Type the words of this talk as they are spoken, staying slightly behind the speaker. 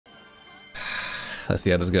Let's see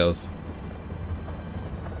how this goes.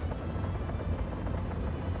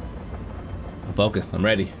 I'm focused. I'm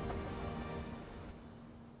ready.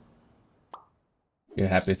 You're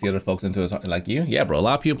happy to see other folks into it like you? Yeah, bro. A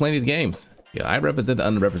lot of people playing these games. Yeah, I represent the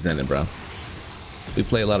underrepresented, bro. We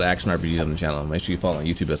play a lot of action RPGs on the channel. Make sure you follow on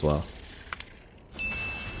YouTube as well.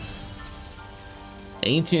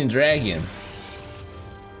 Ancient Dragon.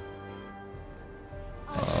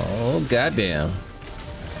 Oh, goddamn.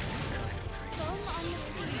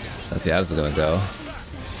 Let's see how this is gonna go.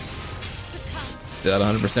 Still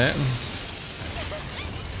at 100%.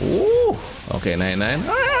 Ooh. Okay, 99.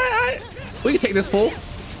 All right. We can take this full.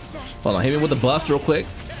 Hold on, hit me with the buffs real quick.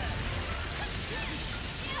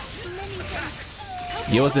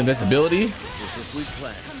 Give us invincibility.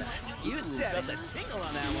 You said the tingle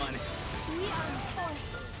on that one.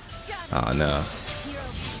 Oh no.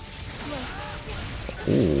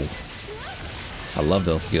 Ooh. I love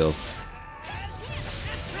those skills.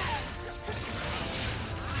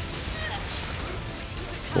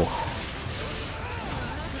 Ooh.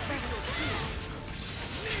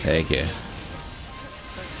 Take it.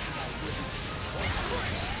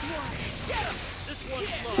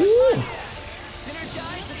 Ooh.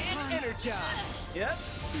 Yep.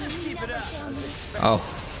 Keep it up. Oh.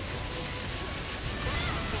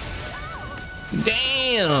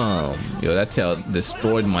 Damn. Yo, that tail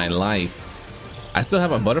destroyed my life. I still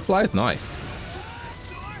have my butterflies? Nice.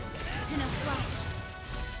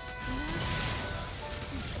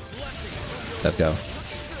 Let's go.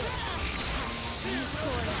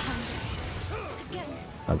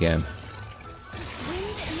 Again.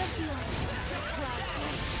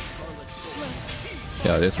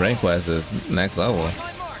 Yo, this rank quest is next level.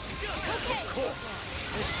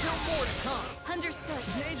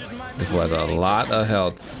 This was a lot of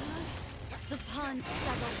health.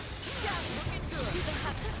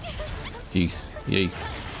 Jeez, jeez.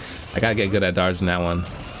 I gotta get good at dodging that one.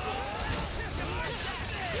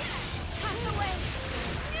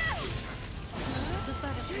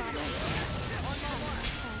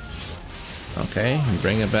 Okay,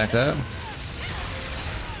 bring it back up.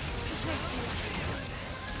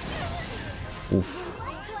 Oof.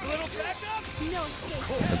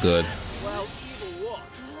 Good.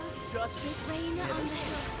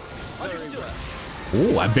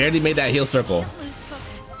 Ooh, I barely made that heal circle.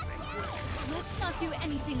 Let's not do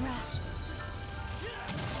anything rash.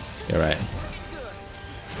 You're right.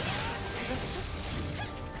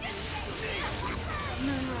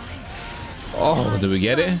 Oh, did we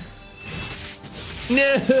get it?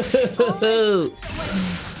 No!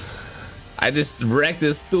 I just wrecked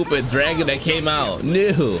this stupid dragon that came out.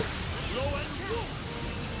 No!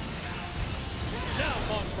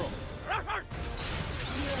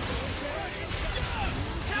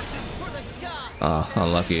 Oh,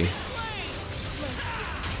 unlucky.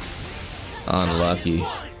 Unlucky.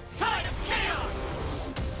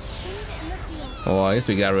 Oh, I guess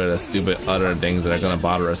we got rid of stupid other things that are gonna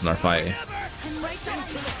bother us in our fight.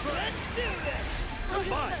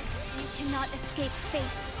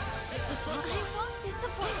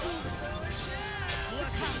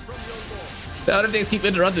 The other things keep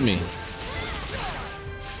interrupting me.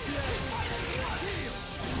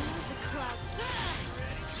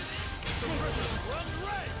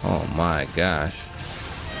 Oh my gosh.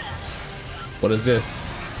 What is this?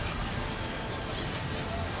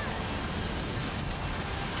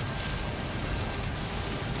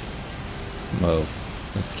 Whoa.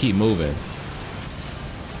 Let's keep moving.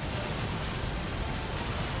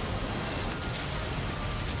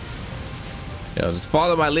 Yo, just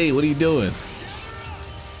follow my lead. What are you doing?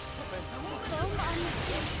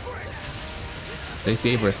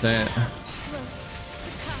 68%.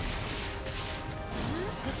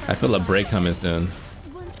 I feel a break coming soon.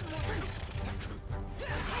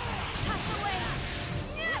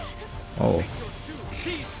 Oh.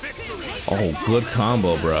 Oh, good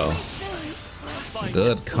combo, bro.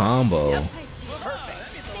 Good combo.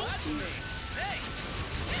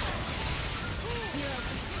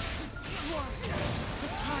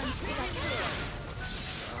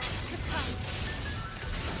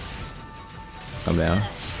 Calm down.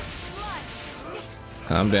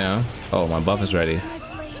 Calm down. Oh, my buff is ready.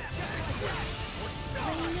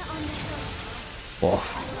 Oh,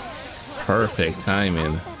 perfect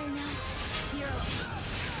timing.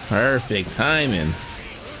 Perfect timing.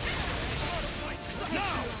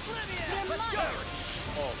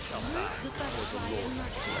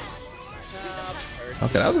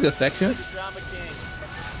 Okay, that was a good section.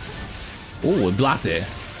 Ooh, it blocked it.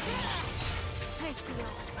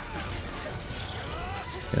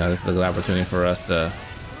 Yeah, this is a good opportunity for us to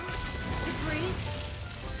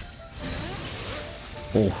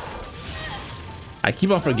Oh, I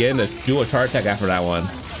keep on forgetting to do a charge attack after that one.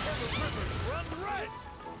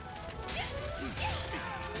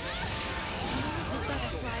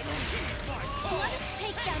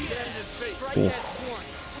 Ooh.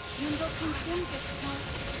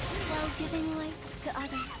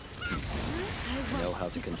 Know how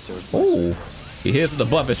to conserve. Oh, he hits the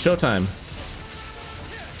buff. It's showtime.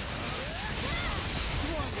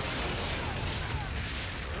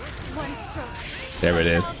 There it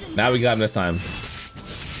is. Now we got him this time.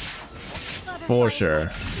 For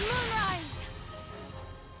sure.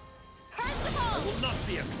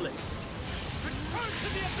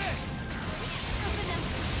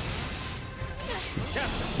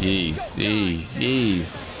 Jeez, jeez,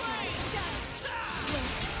 jeez.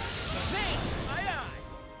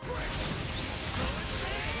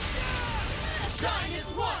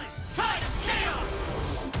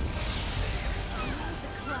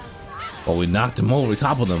 Oh, we knocked him over. We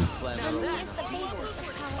toppled him.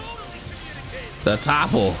 The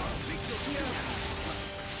topple.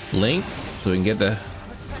 Link, so we can get the.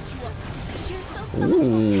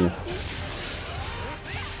 Ooh.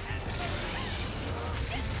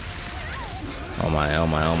 Oh my, oh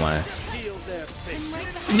my, oh my.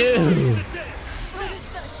 No.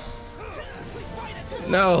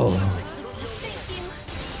 No.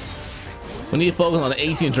 We need to focus on the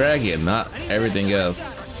 18 dragon, not everything else.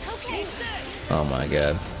 Oh my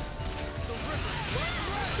god.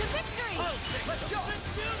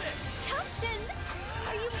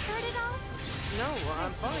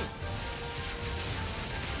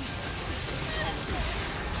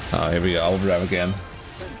 Oh, here we go. Overdrive again.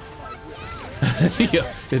 Yo,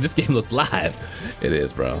 this game looks live. It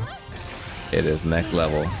is, bro. It is next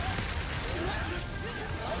level.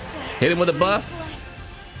 Hit him with a buff.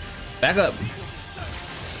 Back up.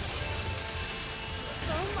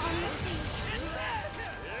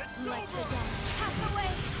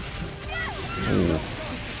 Ooh.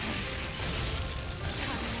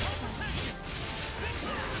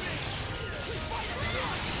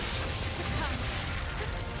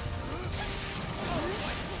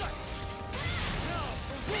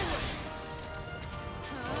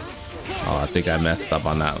 Oh, I think I messed up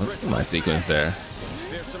on that my sequence there.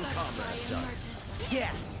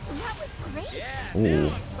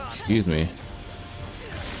 Ooh, excuse me.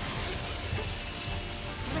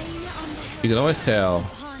 You can always tell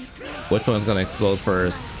which one's gonna explode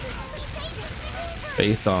first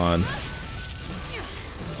based on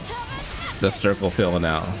the circle filling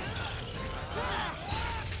out.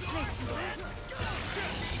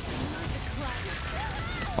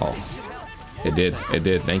 Oh, it did. It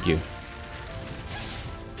did. Thank you.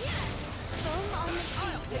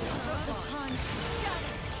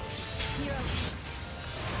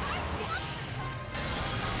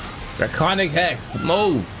 Draconic Hex,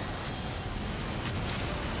 move!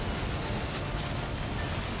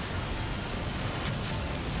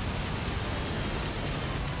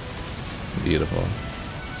 Beautiful.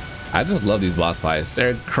 I just love these boss fights.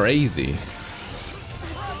 They're crazy.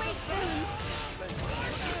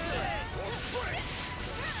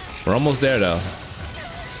 We're almost there though.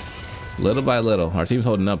 Little by little. Our team's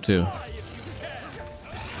holding up too.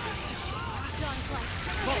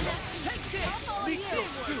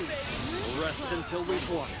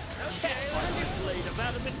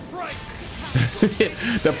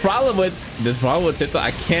 The problem with TikTok,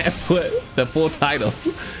 I can't put the full title.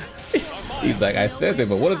 He's like, I says it,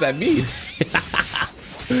 but what does that mean?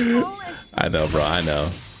 I know, bro. I know.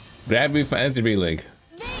 Granblue fancy relink.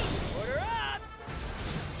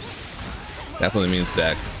 That's what it means,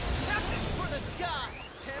 Tech.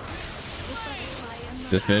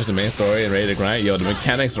 Just finished the main story and ready to grind. Yo, the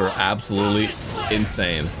mechanics are absolutely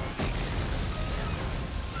insane.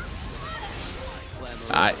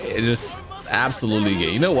 It just absolutely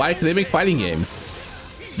gay. You know why? Because they make fighting games.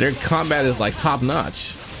 Their combat is like top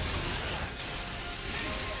notch.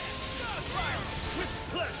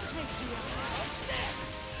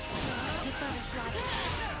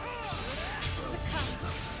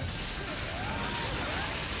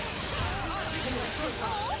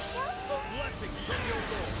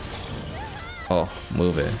 Oh,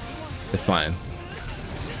 move it. It's fine.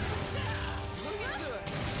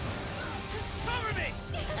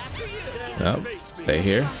 Nope. Stay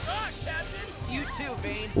here.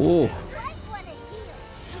 Ooh.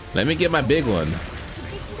 Let me get my big one.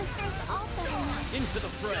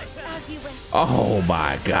 Oh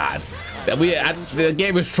my god. The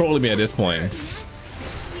game is trolling me at this point.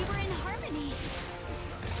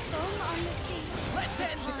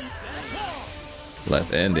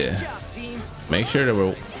 Let's end it. Make sure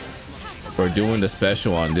that we're doing the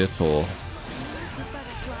special on this fool.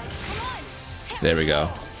 There we go.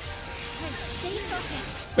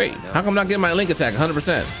 Wait, how come I'm not getting my link attack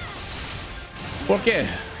 100%? ¿Por qué?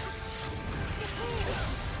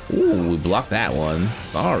 Ooh, we blocked that one.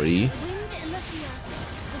 Sorry.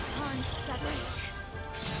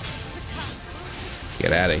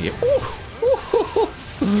 Get out of here.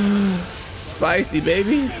 Ooh. Spicy,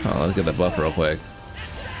 baby. Oh, let's get the buff real quick.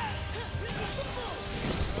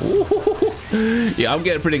 Ooh. Yeah, I'm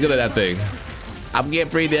getting pretty good at that thing. I'm getting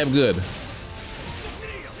pretty damn good.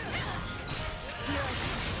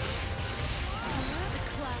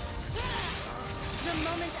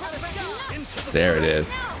 There it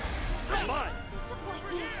is.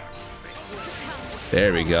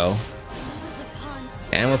 There we go.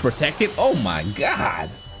 And we're protected. Oh my god.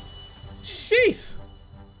 Jeez.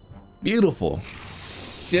 Beautiful.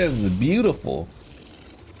 Just beautiful.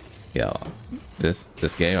 Yo, this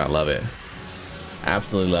game, I love it.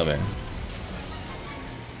 Absolutely love it.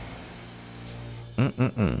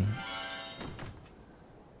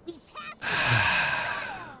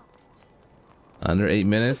 Under 8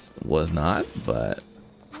 minutes was not, but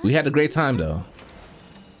we had a great time though.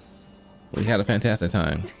 We had a fantastic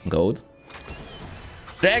time. Gold.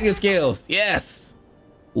 Dragon scales, yes.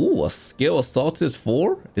 Ooh, a skill assaulted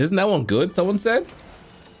 4. Isn't that one good? Someone said.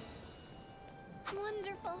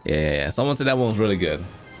 Wonderful. Yeah, someone said that one was really good.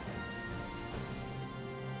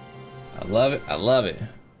 I love it. I love it.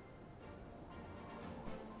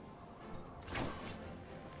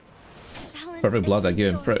 Perfect block that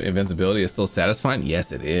give invincibility is so satisfying.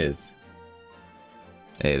 Yes, it is.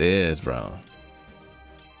 It is, bro.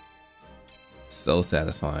 So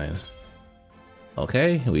satisfying.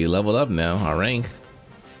 Okay, we leveled up now. Our rank.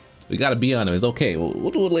 We gotta be on him. It's okay.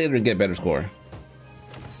 We'll do it later and get better score.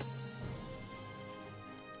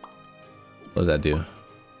 What does that do?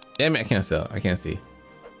 Damn it, I can't sell. I can't see.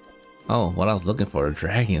 Oh, what I was looking for,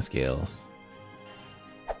 dragon scales.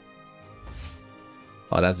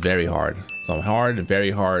 Oh, that's very hard. So hard and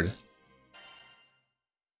very hard.